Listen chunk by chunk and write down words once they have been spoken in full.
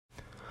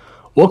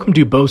Welcome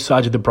to Both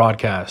Sides of the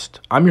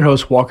Broadcast. I'm your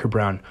host, Walker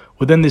Brown.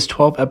 Within this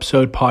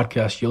 12-episode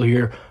podcast, you'll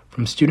hear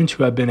from students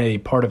who have been a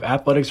part of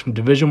athletics from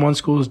Division I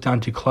schools down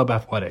to club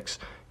athletics,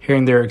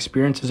 hearing their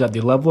experiences at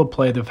the level of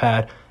play they've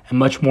had, and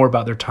much more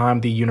about their time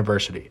at the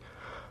university.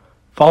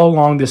 Follow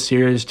along this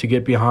series to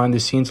get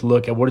behind-the-scenes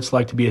look at what it's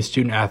like to be a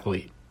student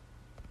athlete.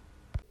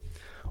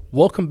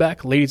 Welcome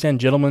back, ladies and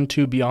gentlemen,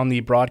 to Beyond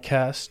the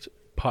Broadcast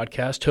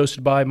podcast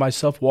hosted by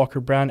myself, Walker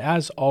Brown.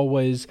 As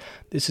always,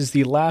 this is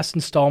the last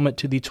installment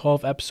to the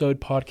 12-episode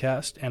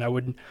podcast, and I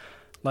would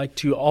like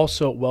to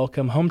also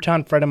welcome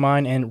hometown friend of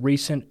mine and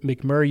recent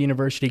McMurray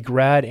University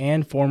grad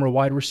and former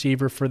wide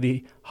receiver for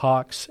the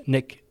Hawks,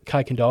 Nick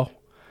Kuykendall.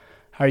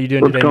 How are you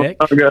doing today, Nick?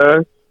 What's going on,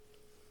 guys?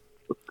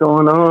 What's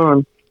going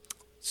on?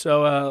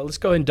 So let's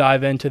go ahead and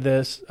dive into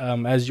this.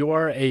 As you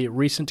are a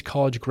recent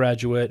college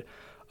graduate,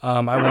 I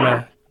want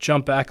to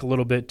jump back a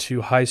little bit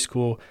to high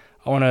school.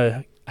 I want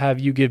to have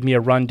you give me a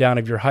rundown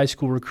of your high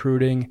school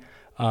recruiting,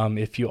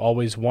 if you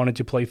always wanted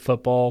to play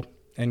football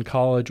in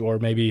college or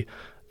maybe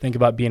think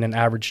about being an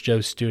average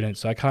Joe student.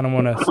 So I kind of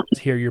want to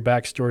hear your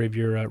backstory of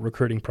your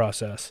recruiting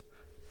process.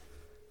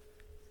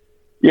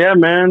 Yeah,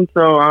 man.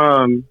 So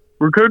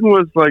recruiting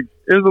was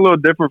it was a little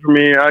different for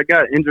me. I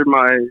got injured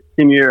my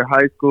senior year of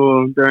high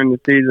school during the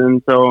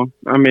season. So,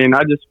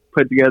 I just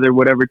put together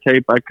whatever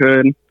tape I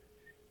could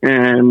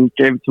and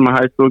gave it to my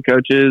high school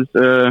coaches.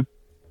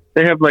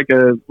 They have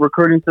a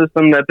recruiting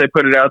system that they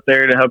put it out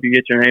there to help you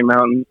get your name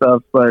out and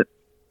stuff. But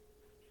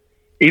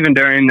even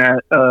during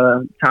that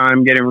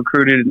time getting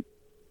recruited,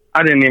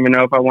 I didn't even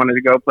know if I wanted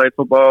to go play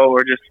football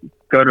or just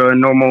go to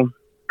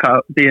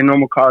be a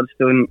normal college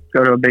student,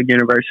 go to a big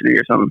university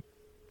or something.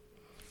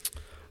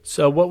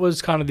 So what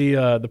was kind of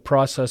the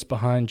process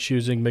behind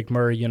choosing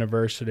McMurray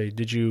University?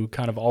 Did you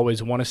kind of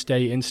always want to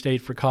stay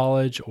in-state for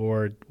college,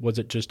 or was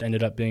it just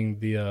ended up being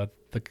the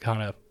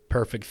kind of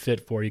perfect fit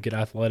for you, get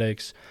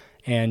athletics,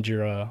 and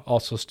you're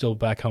also still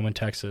back home in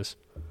Texas?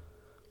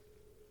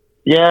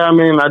 Yeah,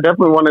 I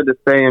definitely wanted to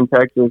stay in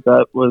Texas.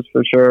 That was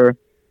for sure.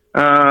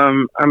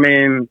 I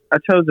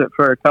chose it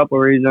for a couple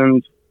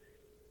reasons.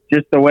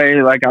 Just the way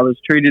I was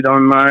treated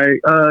on my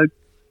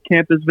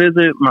campus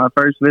visit, my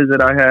first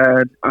visit I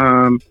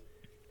had.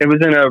 It was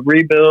in a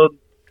rebuild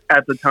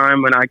at the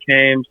time when I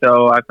came,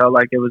 so I felt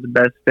like it was the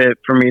best fit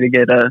for me to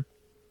get a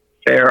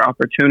fair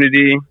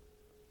opportunity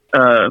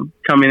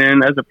coming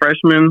in as a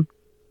freshman.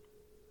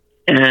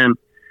 And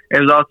it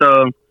was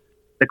also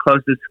the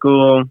closest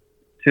school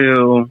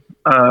to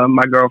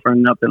my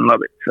girlfriend up in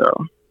Lubbock, so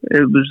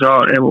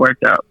it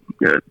worked out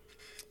good.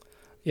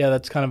 Yeah,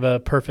 that's kind of a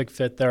perfect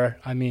fit there.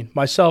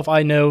 Myself,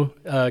 I know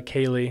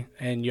Kaylee,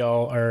 and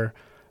y'all are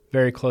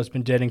very close,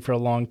 been dating for a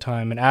long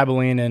time, and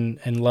Abilene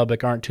and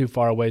Lubbock aren't too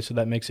far away, so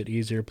that makes it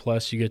easier.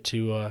 Plus, you get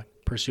to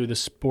pursue the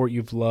sport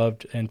you've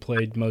loved and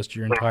played most of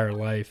your entire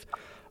life.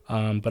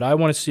 But I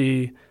want to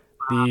see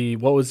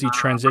what was the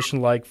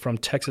transition like from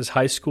Texas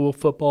high school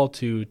football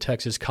to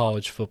Texas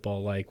college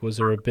football like? Was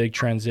there a big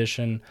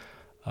transition,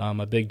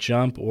 a big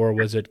jump, or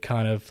was it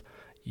kind of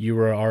you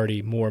were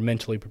already more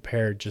mentally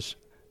prepared just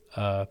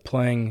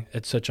playing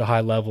at such a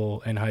high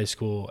level in high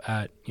school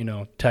at,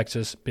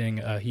 Texas being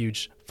a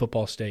huge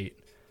football state?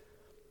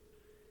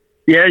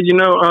 Yeah,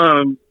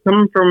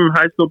 coming from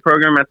high school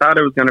program, I thought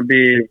it was going to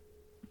be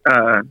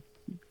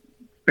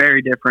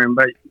very different,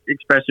 but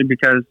especially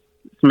because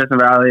Smith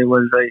and Valley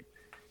was a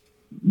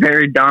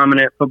very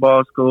dominant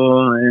football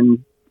school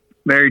and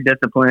very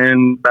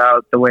disciplined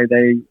about the way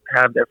they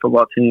have their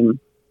football team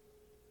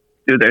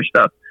do their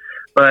stuff.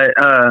 But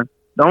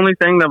the only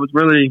thing that was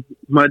really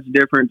much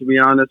different, to be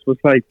honest, was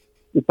the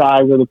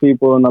size of the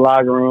people in the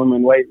locker room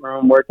and weight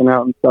room, working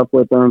out and stuff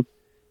with them.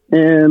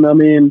 And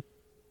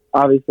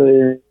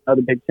obviously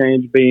another big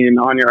change being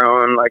on your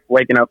own,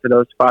 waking up for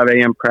those 5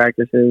 a.m.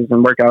 practices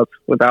and workouts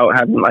without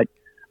having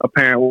a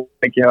parent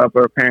wake you up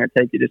or a parent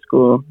take you to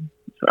school.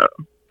 So,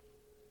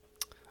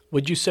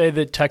 would you say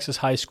that Texas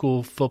high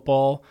school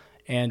football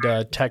and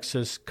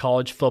Texas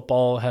college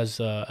football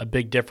has a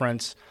big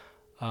difference,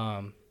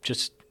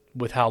 just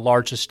with how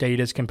large the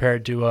state is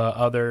compared to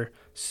other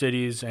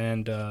cities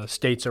and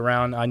states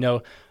around? I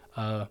know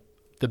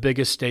the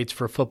biggest states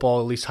for football,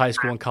 at least high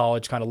school and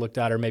college, kind of looked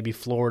at are maybe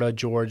Florida,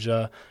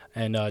 Georgia,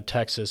 and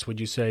Texas. Would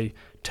you say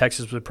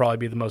Texas would probably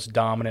be the most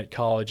dominant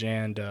college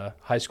and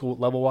high school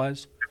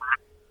level-wise?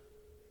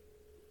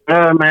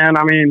 Man,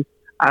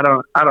 I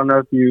don't know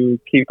if you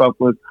keep up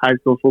with high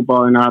school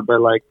football or not, but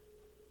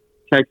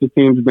Texas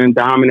teams have been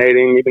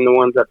dominating. Even the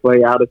ones that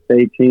play out of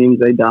state teams,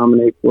 they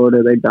dominate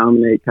Florida, they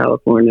dominate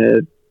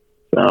California.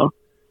 So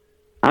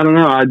I don't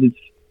know.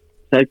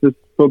 Texas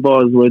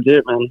football is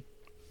legit, man.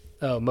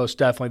 Oh, most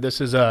definitely.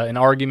 This is an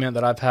argument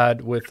that I've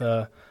had with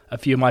a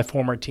few of my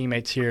former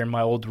teammates here and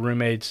my old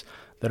roommates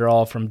that are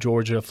all from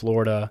Georgia,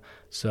 Florida.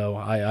 So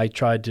I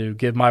tried to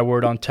give my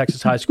word on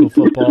Texas high school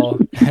football,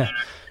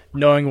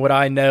 knowing what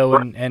I know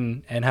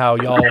and how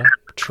y'all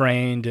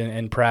trained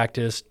and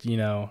practiced.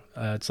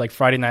 It's like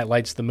Friday Night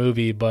Lights, the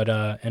movie, but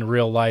in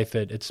real life,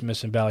 it's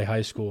Smith Valley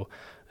High School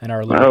in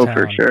our little town.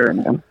 Oh, for sure,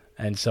 man.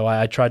 And so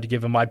I tried to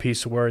give him my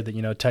piece of word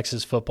that,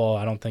 Texas football,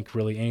 I don't think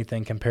really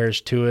anything compares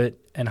to it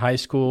in high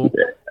school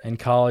and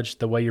college,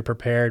 the way you're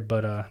prepared.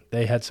 But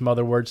they had some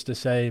other words to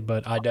say,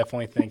 but I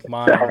definitely think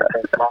mine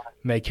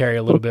may carry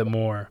a little bit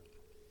more.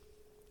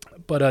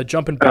 But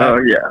jumping back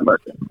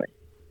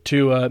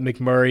to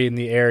McMurray in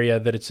the area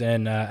that it's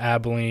in,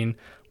 Abilene,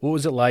 what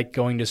was it like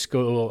going to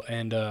school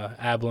in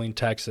Abilene,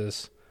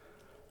 Texas?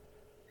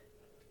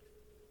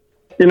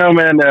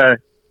 Man,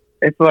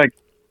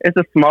 it's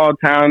a small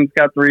town. It's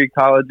got 3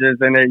 colleges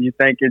in it. You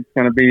think it's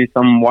going to be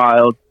some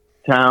wild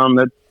town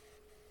that's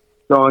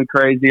going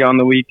crazy on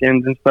the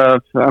weekends and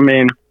stuff. I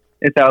mean,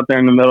 it's out there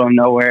in the middle of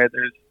nowhere.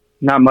 There's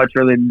not much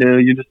really to do.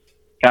 You just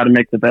got to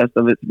make the best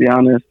of it, to be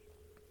honest.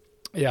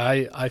 Yeah,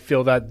 I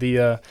feel that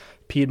the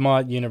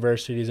Piedmont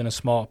University is in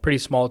a pretty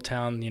small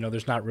town.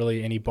 There's not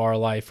really any bar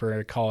life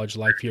or college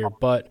life here,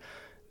 but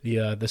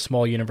the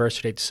small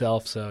university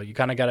itself. So you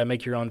kind of got to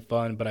make your own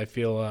fun. But I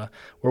feel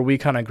where we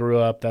kind of grew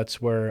up,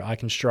 that's where I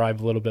can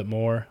strive a little bit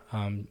more.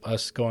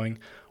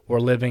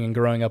 Living and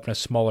growing up in a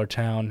smaller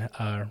town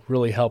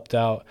really helped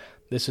out.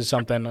 This is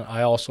something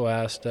I also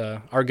asked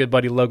our good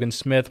buddy Logan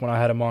Smith when I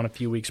had him on a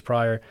few weeks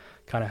prior,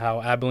 kind of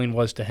how Abilene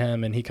was to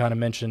him, and he kind of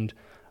mentioned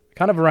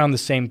kind of around the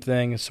same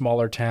thing, a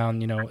smaller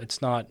town.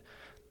 It's not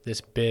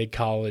this big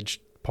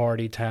college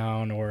party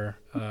town or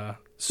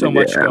so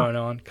much going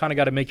on. Kind of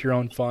got to make your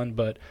own fun,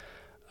 but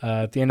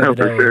at the end of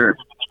the day, sure.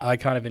 I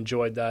kind of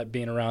enjoyed that,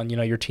 being around,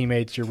 your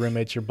teammates, your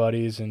roommates, your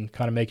buddies, and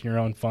kind of making your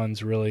own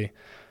fun's really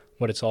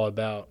what it's all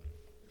about.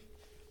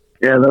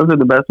 Yeah, those are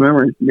the best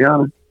memories, to be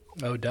honest.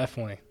 Oh,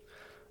 definitely.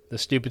 The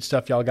stupid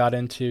stuff y'all got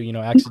into,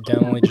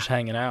 accidentally just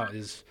hanging out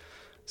is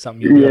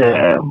something you'll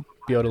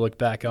be able to look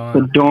back on.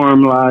 The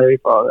dorm life,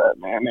 all that,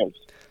 man.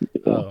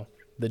 Oh,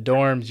 the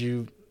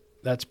dorms,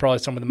 that's probably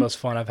some of the most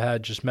fun I've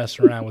had, just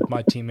messing around with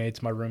my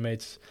teammates, my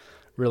roommates,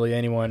 really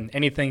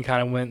anything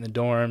kind of went in the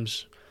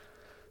dorms.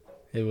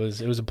 It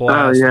was a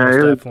blast.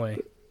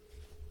 Definitely.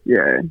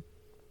 Yeah.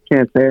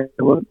 Can't say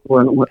what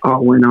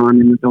all went on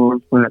in the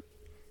dorms, but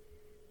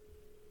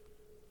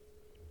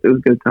it was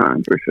a good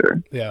time for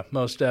sure. Yeah,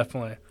 most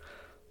definitely.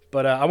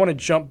 But I want to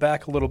jump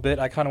back a little bit.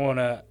 I kind of want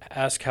to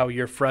ask how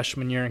your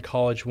freshman year in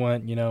college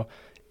went.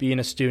 Being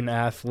a student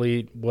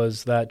athlete,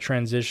 was that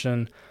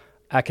transition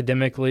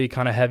academically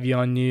kind of heavy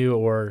on you,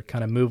 or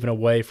kind of moving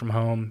away from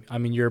home? I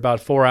mean, you're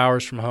about 4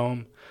 hours from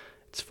home.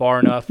 It's far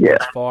enough where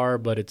it's far,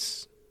 but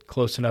it's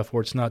close enough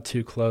where it's not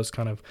too close.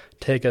 Kind of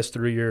take us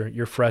through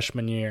your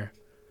freshman year.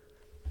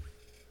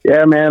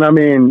 Yeah, man. I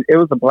mean, it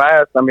was a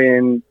blast. I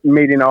mean,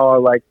 meeting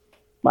all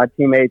my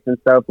teammates and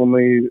stuff when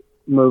we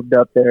moved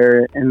up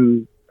there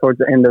and towards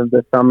the end of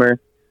the summer.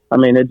 I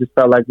mean, it just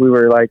felt like we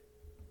were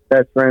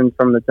best friends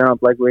from the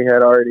jump. Like we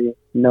had already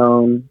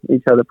known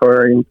each other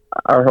for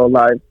our whole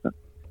lives.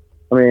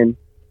 I mean,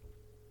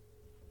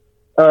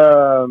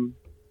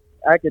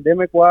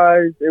 academic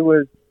wise, it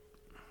was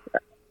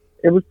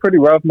pretty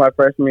rough my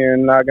freshman year,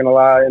 not gonna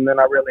lie. And then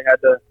I really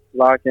had to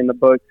lock in the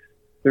books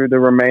through the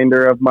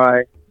remainder of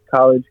my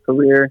college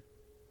career.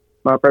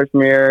 My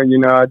freshman year,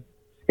 I just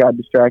got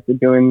distracted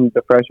doing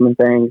the freshman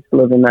things,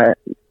 living that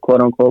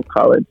quote unquote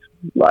college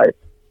life.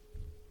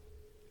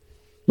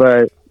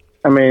 But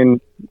I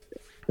mean,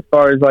 as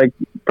far as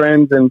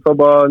friends and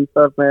football and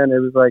stuff, man, it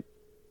was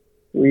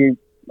we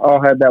all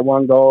had that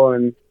one goal,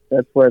 and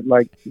that's what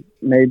build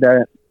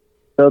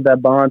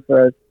that bond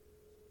for us,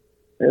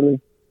 really.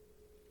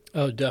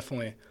 Oh,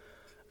 definitely.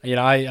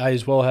 I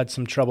as well had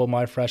some trouble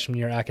my freshman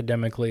year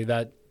academically.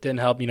 That didn't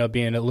help,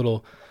 being a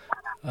little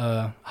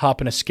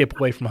hop and a skip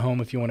away from home,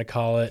 if you want to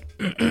call it.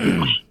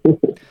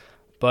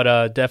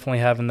 But definitely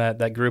having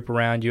that group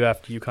around you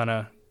after you kind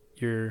of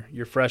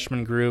your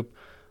freshman group,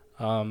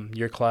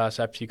 your class,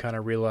 after you kind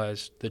of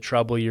realize the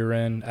trouble you're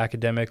in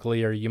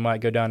academically, or you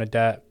might go down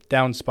a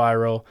down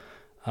spiral,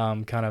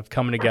 kind of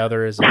coming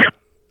together as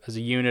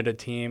a unit, a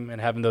team, and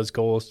having those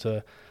goals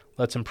to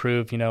let's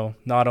improve,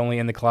 not only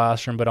in the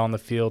classroom but on the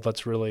field.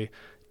 Let's really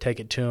take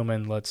it to them,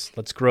 and let's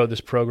grow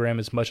this program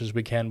as much as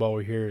we can while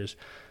we're here. Is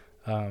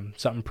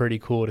something pretty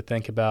cool to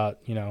think about,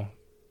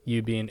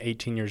 you being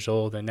 18 years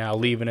old and now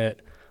leaving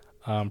it,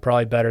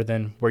 probably better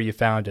than where you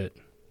found it.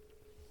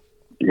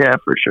 Yeah,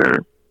 for sure.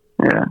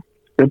 Yeah,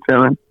 good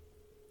feeling.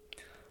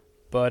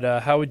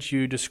 But how would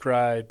you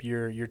describe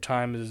your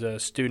time as a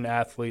student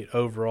athlete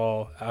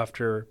overall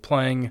after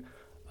playing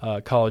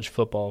college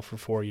football for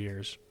 4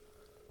 years?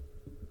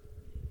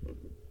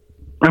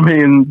 I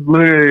mean,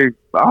 literally,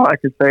 all I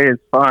could say is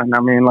fun.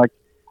 I mean,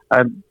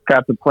 I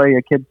got to play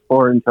a kid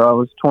sport until I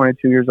was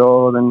 22 years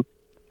old, and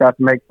got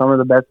to make some of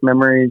the best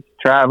memories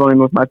traveling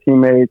with my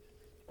teammates,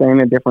 staying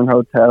at different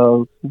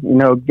hotels.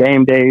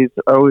 Game days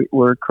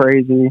were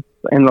crazy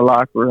in the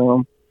locker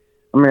room.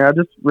 I mean, I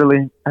just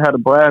really had a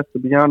blast, to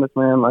be honest,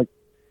 man. I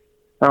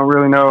don't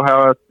really know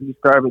how else to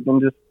describe it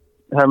than just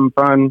having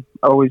fun,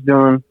 always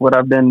doing what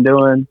I've been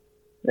doing.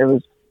 That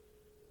was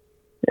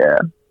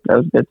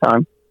a good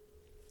time.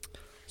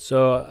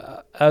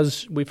 So,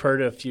 as we've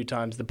heard a few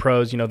times, the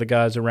pros, the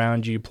guys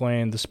around you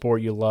playing the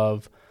sport you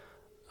love,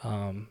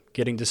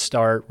 getting to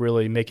start,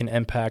 really make an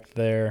impact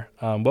there.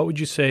 What would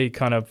you say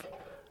kind of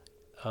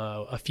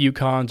a few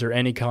cons or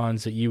any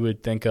cons that you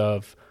would think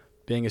of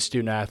being a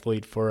student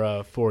athlete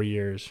for 4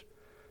 years?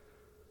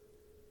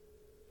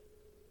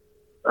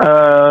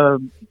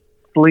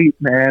 Sleep,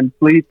 man.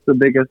 Sleep's the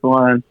biggest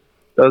one.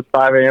 Those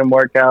 5 a.m.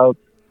 workouts,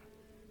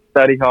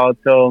 study hall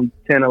till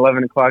 10,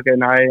 11 o'clock at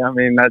night. I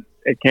mean,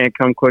 it can't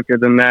come quicker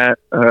than that.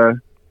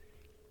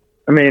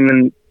 I mean,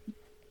 and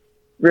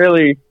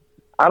really,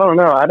 I don't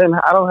know. I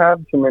don't have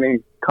too many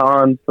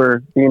cons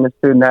for being a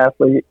student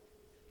athlete.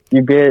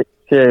 You get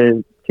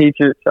to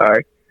teachers.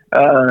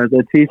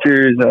 The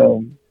teachers.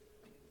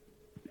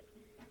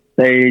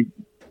 They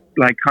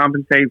like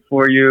compensate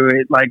for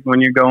you. Like when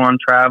you go on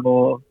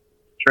travel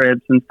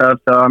trips and stuff.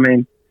 So I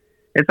mean,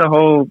 it's a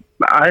whole.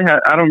 I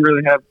don't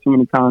really have too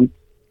many cons,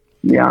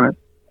 to be honest.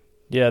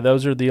 Yeah,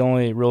 those are the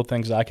only real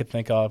things I could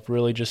think of.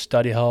 Really, just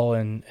study hall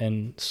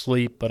and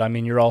sleep. But I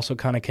mean, you're also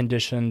kind of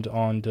conditioned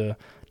on to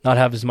not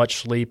have as much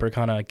sleep or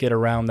kind of get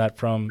around that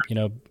from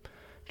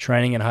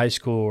training in high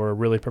school or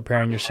really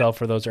preparing yourself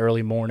for those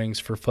early mornings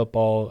for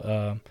football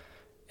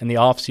in the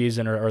off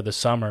season or the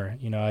summer.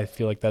 I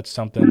feel like that's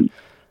something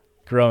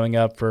growing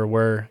up for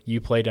where you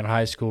played in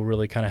high school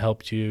really kind of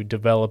helped you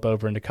develop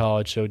over into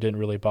college, so it didn't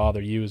really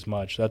bother you as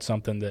much. That's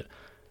something that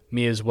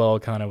me as well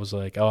kind of was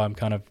like, oh, I'm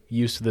kind of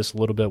used to this a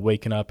little bit,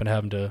 waking up and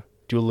having to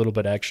do a little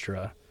bit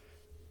extra.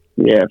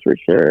 Yeah, for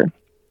sure.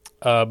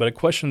 But a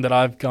question that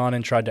I've gone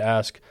and tried to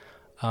ask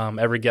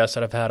every guest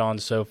that I've had on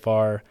so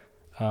far,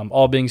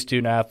 all being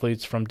student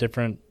athletes from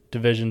different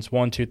divisions,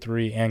 1, 2,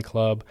 3, and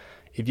club,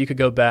 if you could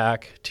go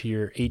back to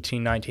your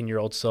 18,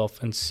 19-year-old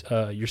self and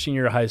your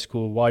senior year of high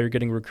school while you're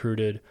getting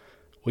recruited,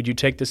 would you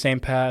take the same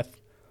path,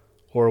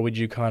 or would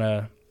you kind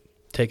of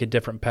take a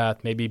different path,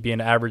 maybe be an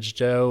average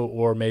Joe,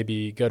 or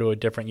maybe go to a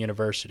different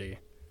university?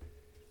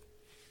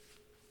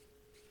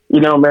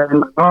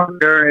 Man,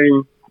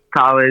 during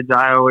college,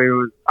 I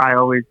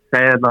always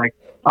said like,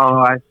 oh,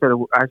 I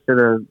should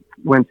have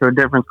went to a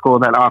different school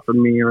that offered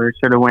me, or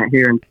should have went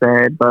here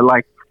instead. But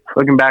like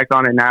looking back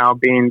on it now,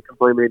 being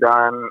completely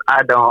done,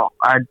 I don't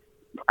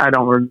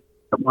regret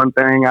one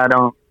thing. I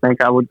don't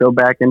think I would go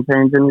back and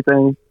change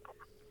anything.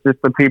 Just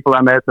the people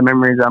I met, the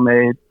memories I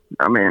made.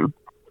 I mean,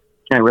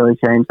 can't really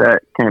change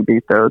that. Can't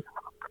beat those.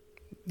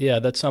 Yeah,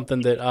 that's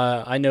something that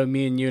I know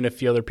me and you and a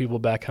few other people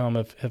back home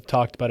have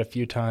talked about a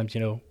few times,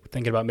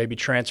 thinking about maybe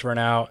transferring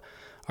out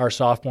our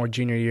sophomore,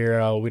 junior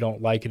year. We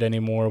don't like it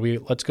anymore.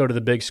 Let's go to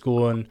the big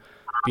school and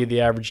be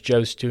the average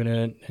Joe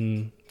student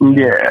and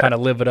kind of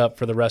live it up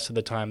for the rest of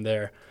the time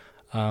there.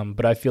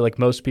 But I feel like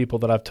most people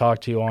that I've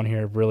talked to on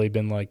here have really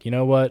been like, you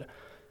know what?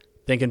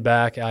 Thinking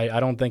back, I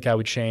don't think I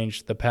would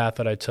change the path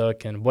that I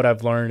took and what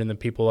I've learned and the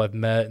people I've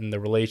met and the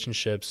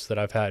relationships that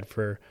I've had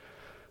for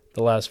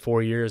the last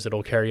 4 years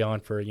that'll carry on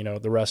for,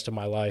 the rest of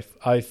my life.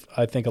 I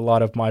think a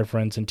lot of my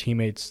friends and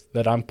teammates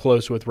that I'm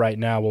close with right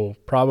now will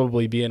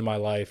probably be in my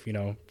life,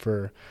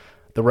 for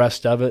the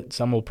rest of it.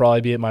 Some will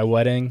probably be at my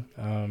wedding.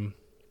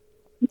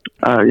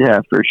 Yeah,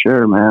 for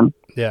sure, man.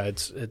 Yeah,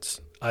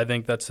 it's. I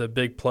think that's a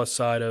big plus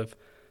side of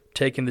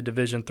taking the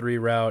Division III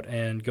route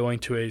and going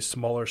to a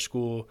smaller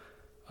school.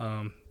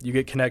 You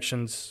get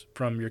connections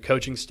from your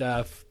coaching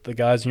staff, the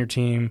guys in your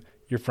team,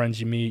 your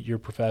friends you meet, your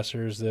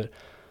professors that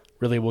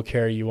really will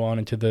carry you on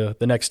into the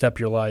next step of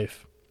your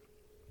life.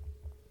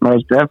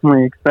 Most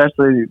definitely,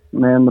 especially,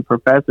 man, the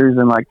professors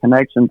and like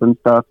connections and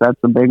stuff. That's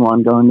a big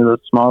one, going to those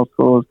small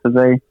schools, because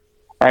they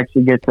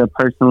actually get to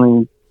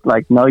personally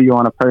like know you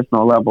on a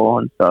personal level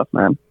and stuff,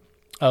 man.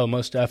 Oh,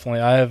 most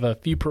definitely. I have a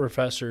few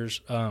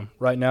professors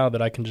right now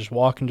that I can just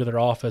walk into their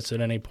office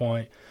at any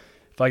point.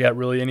 If I got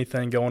really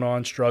anything going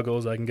on,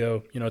 struggles, I can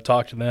go,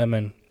 talk to them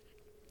and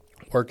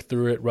work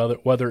through it,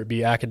 whether it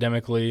be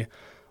academically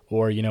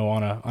or,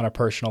 on a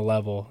personal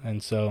level.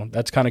 And so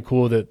that's kind of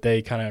cool that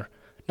they kind of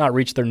not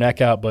reach their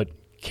neck out, but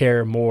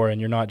care more, and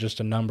you're not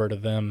just a number to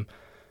them.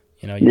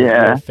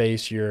 Your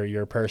face,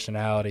 your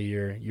personality,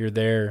 you're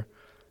there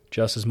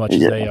just as much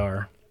as they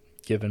are,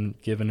 given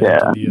into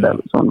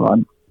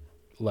the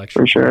lecture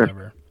for sure. Or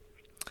whatever.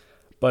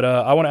 But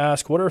I want to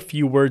ask, what are a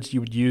few words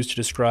you would use to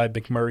describe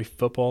McMurray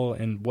football,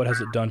 and what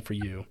has it done for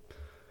you,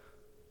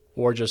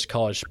 or just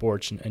college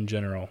sports in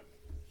general?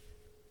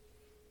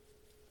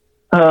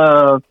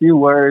 A few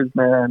words,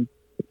 man.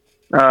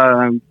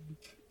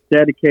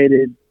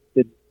 Dedicated,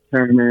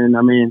 determined.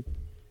 I mean,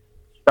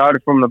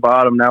 started from the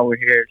bottom. Now we're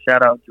here.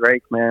 Shout out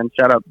Drake, man.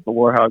 Shout out to the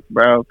Warhawks,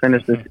 bro.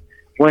 Finished this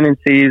winning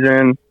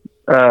season.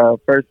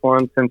 First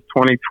one since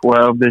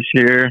 2012 this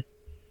year.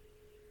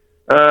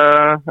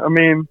 I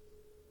mean,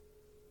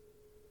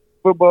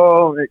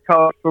 football,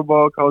 college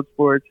football, college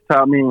sports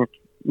taught me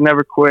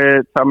never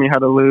quit, taught me how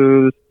to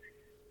lose,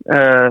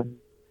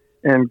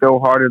 and go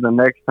harder the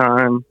next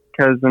time.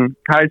 Because in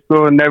high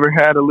school, I never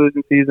had a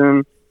losing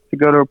season. To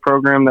go to a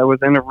program that was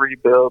in a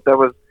rebuild, that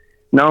was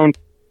known for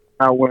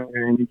not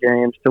winning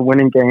games, to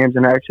winning games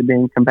and actually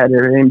being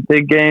competitive in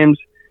big games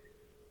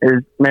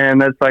is, man,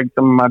 that's like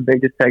some of my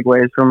biggest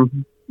takeaways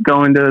from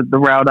going to the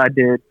route I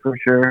did, for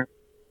sure.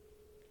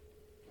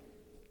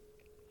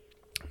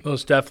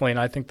 Most definitely, and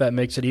I think that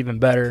makes it even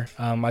better.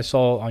 I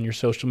saw on your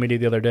social media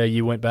the other day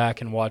you went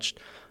back and watched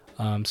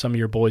some of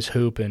your boys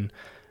hoop, and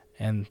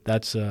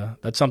that's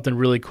something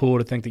really cool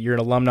to think that you're an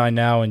alumni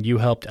now and you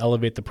helped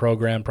elevate the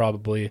program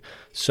probably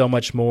so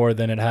much more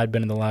than it had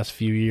been in the last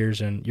few years,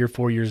 and your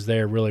 4 years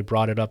there really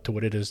brought it up to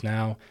what it is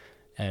now.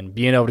 And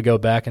being able to go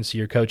back and see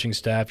your coaching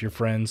staff, your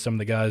friends, some of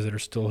the guys that are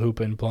still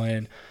hooping,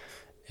 playing,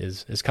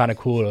 is kind of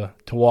cool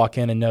to walk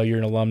in and know you're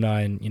an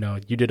alumni and,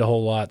 you did a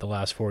whole lot the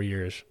last 4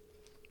 years.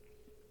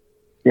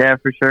 Yeah,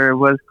 for sure. It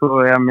was cool.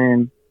 I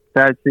mean,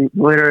 that's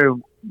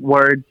literally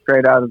words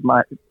straight out of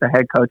the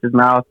head coach's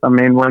mouth. I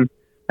mean, when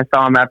I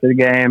saw him after the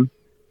game,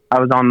 I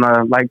was on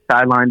the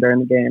sideline during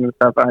the game and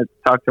stuff. I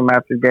talked to him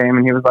after the game,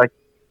 and he was like,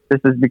 "This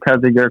is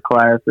because of your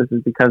class. This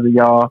is because of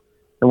y'all,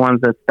 the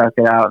ones that stuck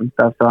it out and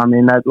stuff." So I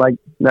mean, that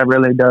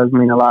really does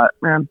mean a lot,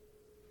 man.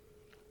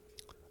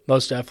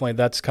 Most definitely.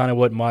 That's kind of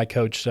what my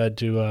coach said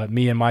to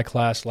me and my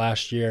class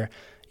last year.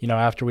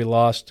 After we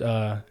lost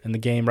in the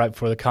game right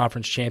before the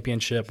conference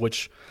championship,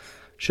 which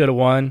should have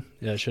won.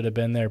 Yeah, should have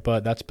been there,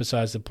 but that's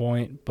besides the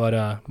point.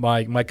 But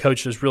my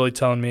coach was really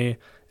telling me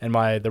and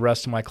the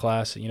rest of my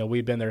class,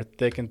 we've been there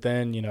thick and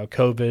thin,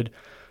 COVID,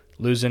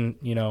 losing,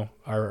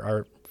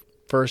 our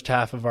first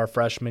half of our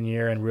freshman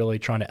year and really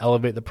trying to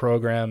elevate the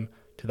program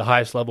to the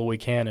highest level we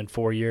can in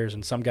 4 years.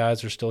 And some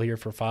guys are still here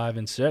for 5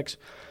 and 6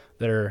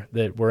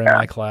 that were in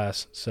my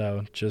class.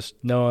 So just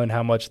knowing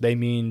how much they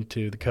mean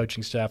to the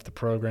coaching staff, the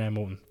program,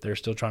 when they're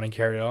still trying to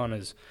carry on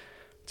it's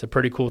a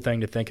pretty cool thing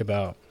to think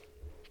about.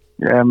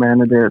 Yeah, man,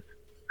 it is.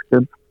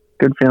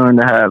 Good feeling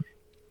to have.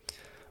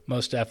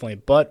 Most definitely.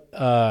 But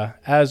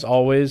as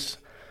always,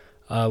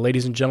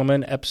 ladies and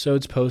gentlemen,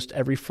 episodes post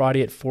every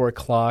Friday at 4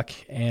 o'clock.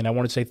 And I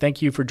want to say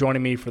thank you for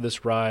joining me for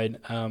this ride.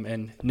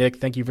 And Nick,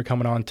 thank you for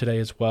coming on today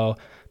as well.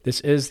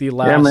 This is the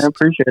last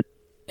appreciate it.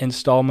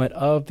 Installment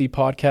of the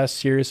podcast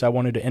series. I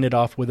wanted to end it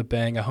off with a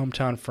bang, a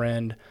hometown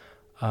friend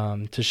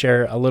to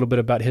share a little bit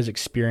about his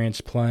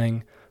experience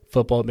playing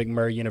football at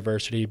McMurray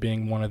University,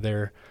 being one of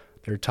their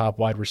top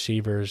wide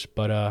receivers.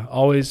 But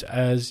always,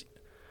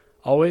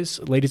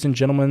 ladies and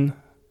gentlemen,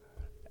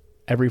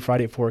 every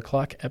Friday at 4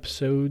 o'clock,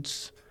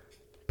 episodes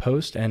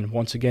post. And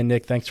once again,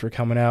 Nick, thanks for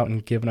coming out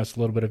and giving us a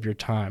little bit of your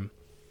time.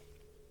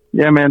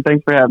 Yeah, man,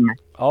 thanks for having me.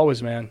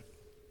 Always, man.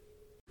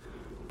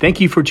 Thank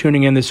you for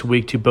tuning in this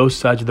week to Both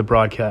Sides of the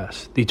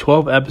Broadcast, the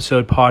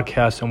 12-episode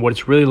podcast on what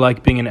it's really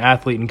like being an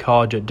athlete in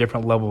college at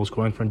different levels,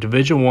 going from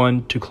Division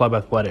I to club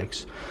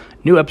athletics.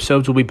 New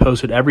episodes will be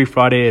posted every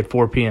Friday at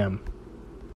 4 p.m.